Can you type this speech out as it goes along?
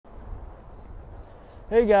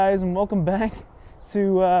Hey guys, and welcome back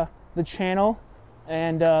to the channel.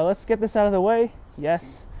 And let's get this out of the way.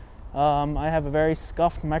 Yes, I have a very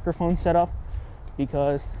scuffed microphone setup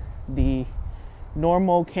because the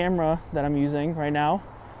normal camera that I'm using right now,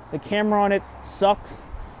 the camera on it sucks.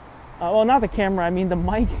 Well, not the camera, I mean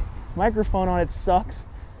the microphone on it sucks.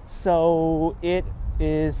 So it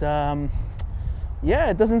is, yeah,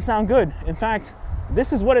 it doesn't sound good. In fact,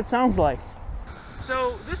 this is what it sounds like.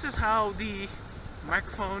 So this is how the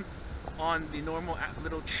microphone on the normal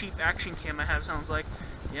little cheap action cam I have sounds like.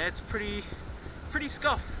 Yeah, it's pretty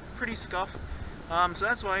scuffed. So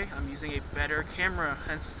that's why I'm using a better camera,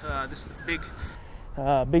 hence this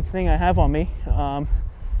big thing I have on me.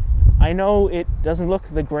 I know it doesn't look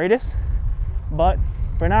the greatest, but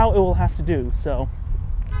for now it will have to do. So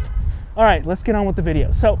alright, let's get on with the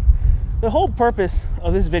video. So the whole purpose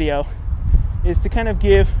of this video is to kind of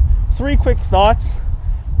give 3 quick thoughts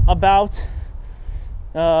about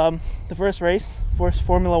the first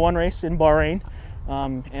Formula 1 race in Bahrain.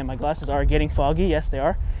 And my glasses are getting foggy. Yes, they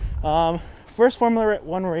are. First Formula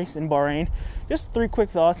 1 race in Bahrain. Just 3 quick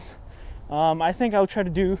thoughts. I think I'll try to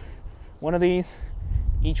do one of these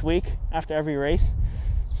each week after every race.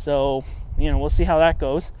 So, you know, we'll see how that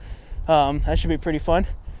goes. That should be pretty fun.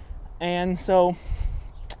 And so,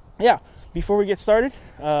 yeah, before we get started,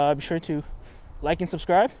 be sure to like and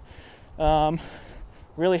subscribe.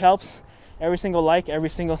 Really helps. Every single like, every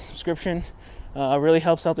single subscription really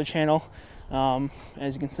helps out the channel.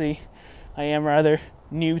 As you can see, I am rather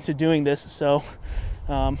new to doing this, so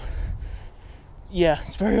yeah,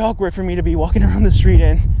 it's very awkward for me to be walking around the street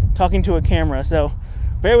and talking to a camera. So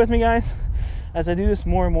bear with me, guys, as I do this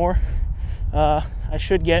more and more. I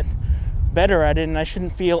should get better at it, and I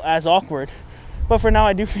shouldn't feel as awkward. But for now,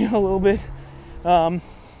 I do feel a little bit, I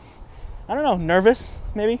don't know, nervous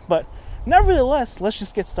maybe. But nevertheless, let's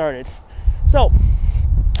just get started. So,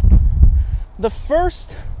 the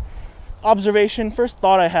first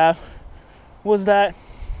thought I have was that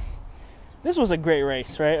this was a great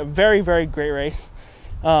race, right? A very, very great race.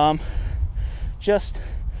 Just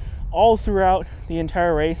all throughout the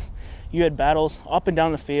entire race, you had battles up and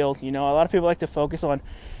down the field. You know, a lot of people like to focus on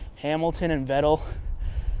Hamilton and Vettel,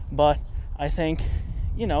 but I think,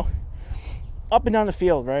 you know, up and down the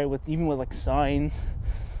field, right? Even with like Sainz,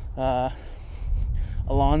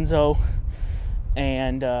 Alonso,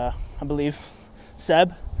 and I believe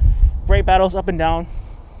Seb. Great battles up and down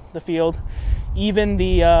the field. Even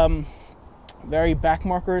the very back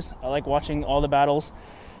markers, I like watching all the battles.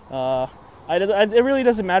 It really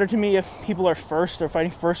doesn't matter to me if people are first or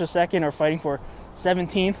fighting first or second or fighting for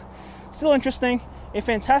 17th. Still interesting. A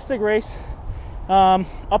fantastic race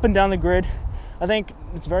up and down the grid. I think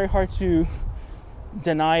it's very hard to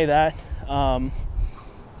deny that kind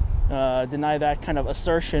of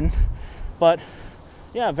assertion. But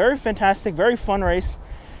yeah, very fantastic, very fun race.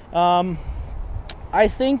 I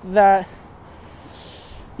think that,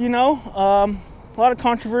 you know, a lot of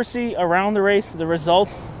controversy around the race, the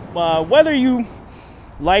results, whether you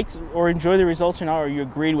liked or enjoyed the results or not, or you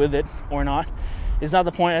agreed with it or not, is not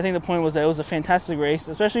the point. I think the point was that it was a fantastic race,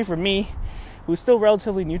 especially for me, who's still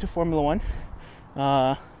relatively new to Formula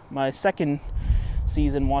 1. My second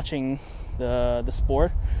season watching the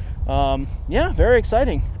sport. Yeah, very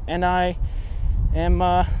exciting. And I am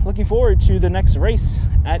looking forward to the next race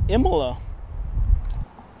at Imola.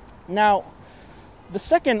 Now, the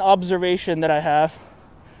second observation that I have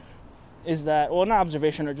is that, well, not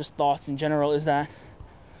observation or just thoughts in general, is that,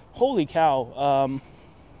 holy cow,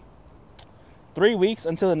 3 weeks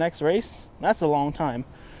until the next race, that's a long time.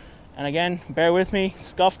 And again, bear with me,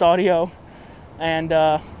 scuffed audio, and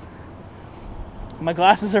my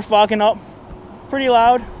glasses are fogging up pretty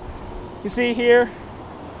loud. You see here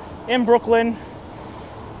in Brooklyn,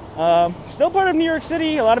 still part of New York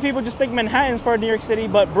City. A lot of people just think Manhattan's part of New York City,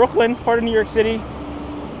 but Brooklyn, part of New York City.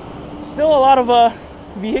 Still a lot of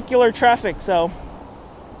vehicular traffic, so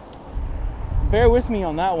bear with me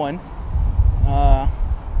on that one.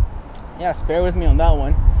 Yes, bear with me on that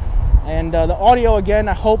one. And the audio, again,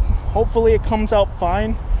 hopefully it comes out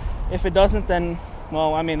fine. If it doesn't, then,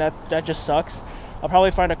 well, I mean, that just sucks. I'll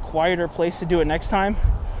probably find a quieter place to do it next time.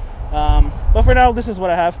 But for now, this is what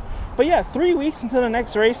I have. But yeah, 3 weeks until the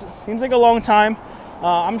next race. Seems like a long time.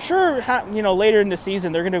 I'm sure, you know, later in the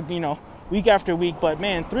season, they're going to, you know, week after week. But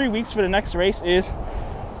man, 3 weeks for the next race is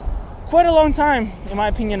quite a long time, in my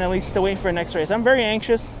opinion, at least, to wait for the next race. I'm very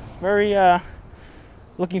anxious, very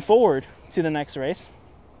looking forward to the next race.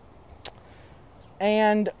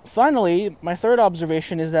 And finally, my third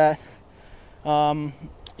observation is that, you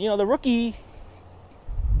know, the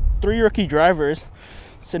 3 rookie drivers,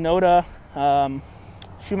 Tsunoda,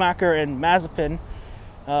 Schumacher, and Mazepin,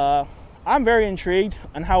 I'm very intrigued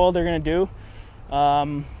on how well they're going to do.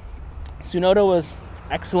 Tsunoda was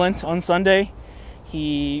excellent on Sunday.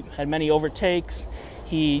 He had many overtakes.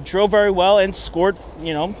 He drove very well and scored,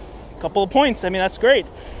 a couple of points. I mean, that's great.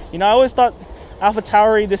 I always thought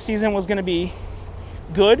AlphaTauri this season was going to be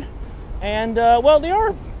good, and well, they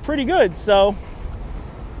are pretty good. So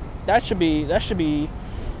that should be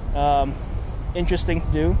interesting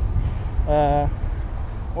to do,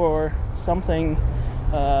 or something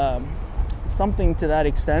to that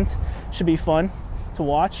extent. Should be fun to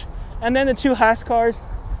watch. And then the two Haas cars,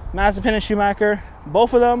 Mazepin and Schumacher,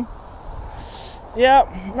 both of them,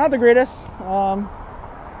 yeah, not the greatest. A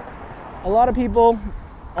lot of people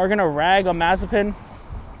are going to rag on Mazepin,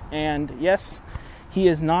 and yes, he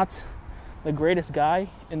is not the greatest guy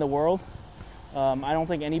in the world. I don't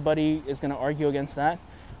think anybody is going to argue against that.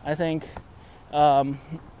 I think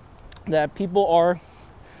that people are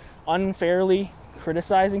unfairly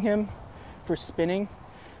criticizing him for spinning.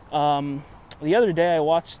 The other day I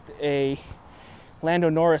watched a Lando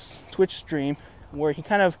Norris Twitch stream where he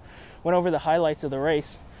kind of went over the highlights of the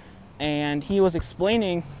race, and he was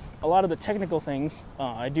explaining a lot of the technical things.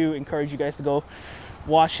 I do encourage you guys to go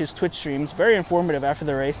watch his Twitch streams. Very informative after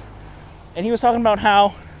the race. And he was talking about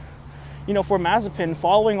how, for Mazepin,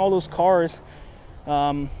 following all those cars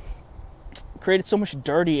created so much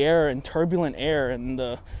dirty air and turbulent air and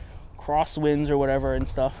the crosswinds or whatever and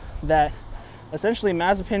stuff, that essentially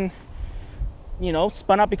Mazepin,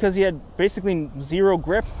 spun up because he had basically zero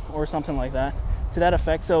grip or something like that, to that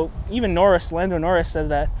effect. So even Lando Norris said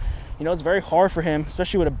that, it's very hard for him,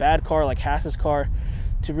 especially with a bad car like Haas's car,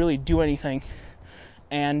 to really do anything.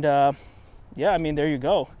 And yeah, I mean, there you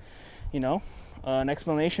go. An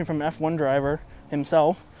explanation from an F1 driver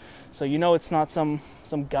himself. So it's not some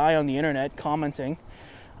guy on the internet commenting.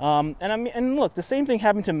 And look, the same thing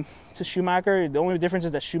happened to Schumacher. The only difference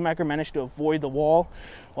is that Schumacher managed to avoid the wall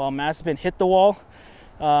while Mazepin hit the wall.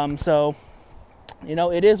 So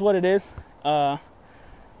it is what it is. But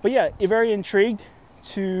yeah, you're very intrigued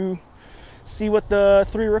to see what the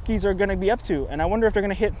three rookies are going to be up to. And I wonder if they're going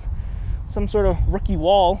to hit some sort of rookie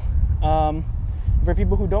wall. For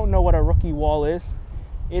people who don't know what a rookie wall is,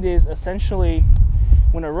 it is essentially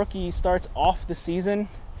when a rookie starts off the season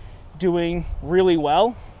doing really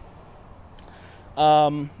well,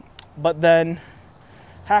 but then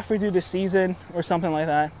halfway through the season or something like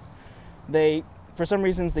that, they, for some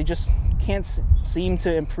reasons, they just can't seem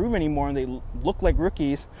to improve anymore, and they look like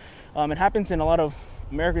rookies. It happens in a lot of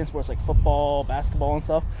American sports like football, basketball, and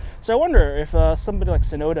stuff. So I wonder if somebody like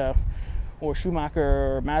Tsunoda or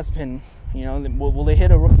Schumacher or Mazepin, will they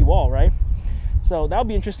hit a rookie wall, right? So that'll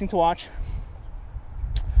be interesting to watch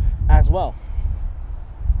as well.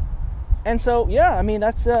 And so, yeah, I mean,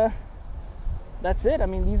 that's it. I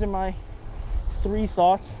mean, these are my 3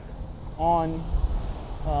 thoughts on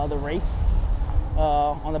the race,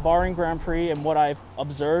 on the Bahrain Grand Prix, and what I've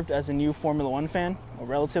observed as a new Formula One fan, a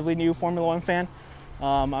relatively new Formula One fan.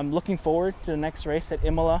 I'm looking forward to the next race at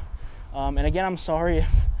Imola. And again, I'm sorry if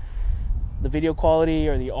the video quality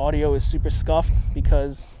or the audio is super scuffed,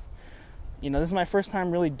 because, this is my first time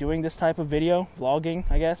really doing this type of video, vlogging,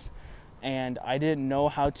 I guess. And I didn't know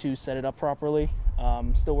how to set it up properly.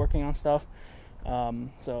 Still working on stuff.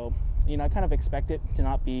 So, I kind of expect it to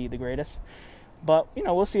not be the greatest. But,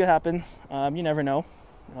 we'll see what happens. You never know.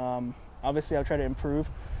 Obviously, I'll try to improve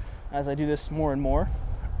as I do this more and more.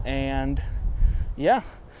 And, yeah.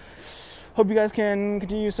 Hope you guys can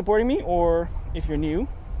continue supporting me. Or if you're new,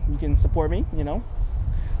 you can support me,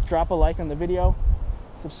 Drop a like on the video.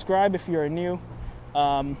 Subscribe if you're new.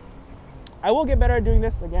 I will get better at doing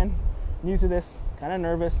this. Again, new to this, kind of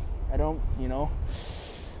nervous. I don't,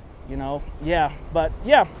 yeah. But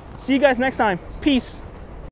yeah, see you guys next time. Peace.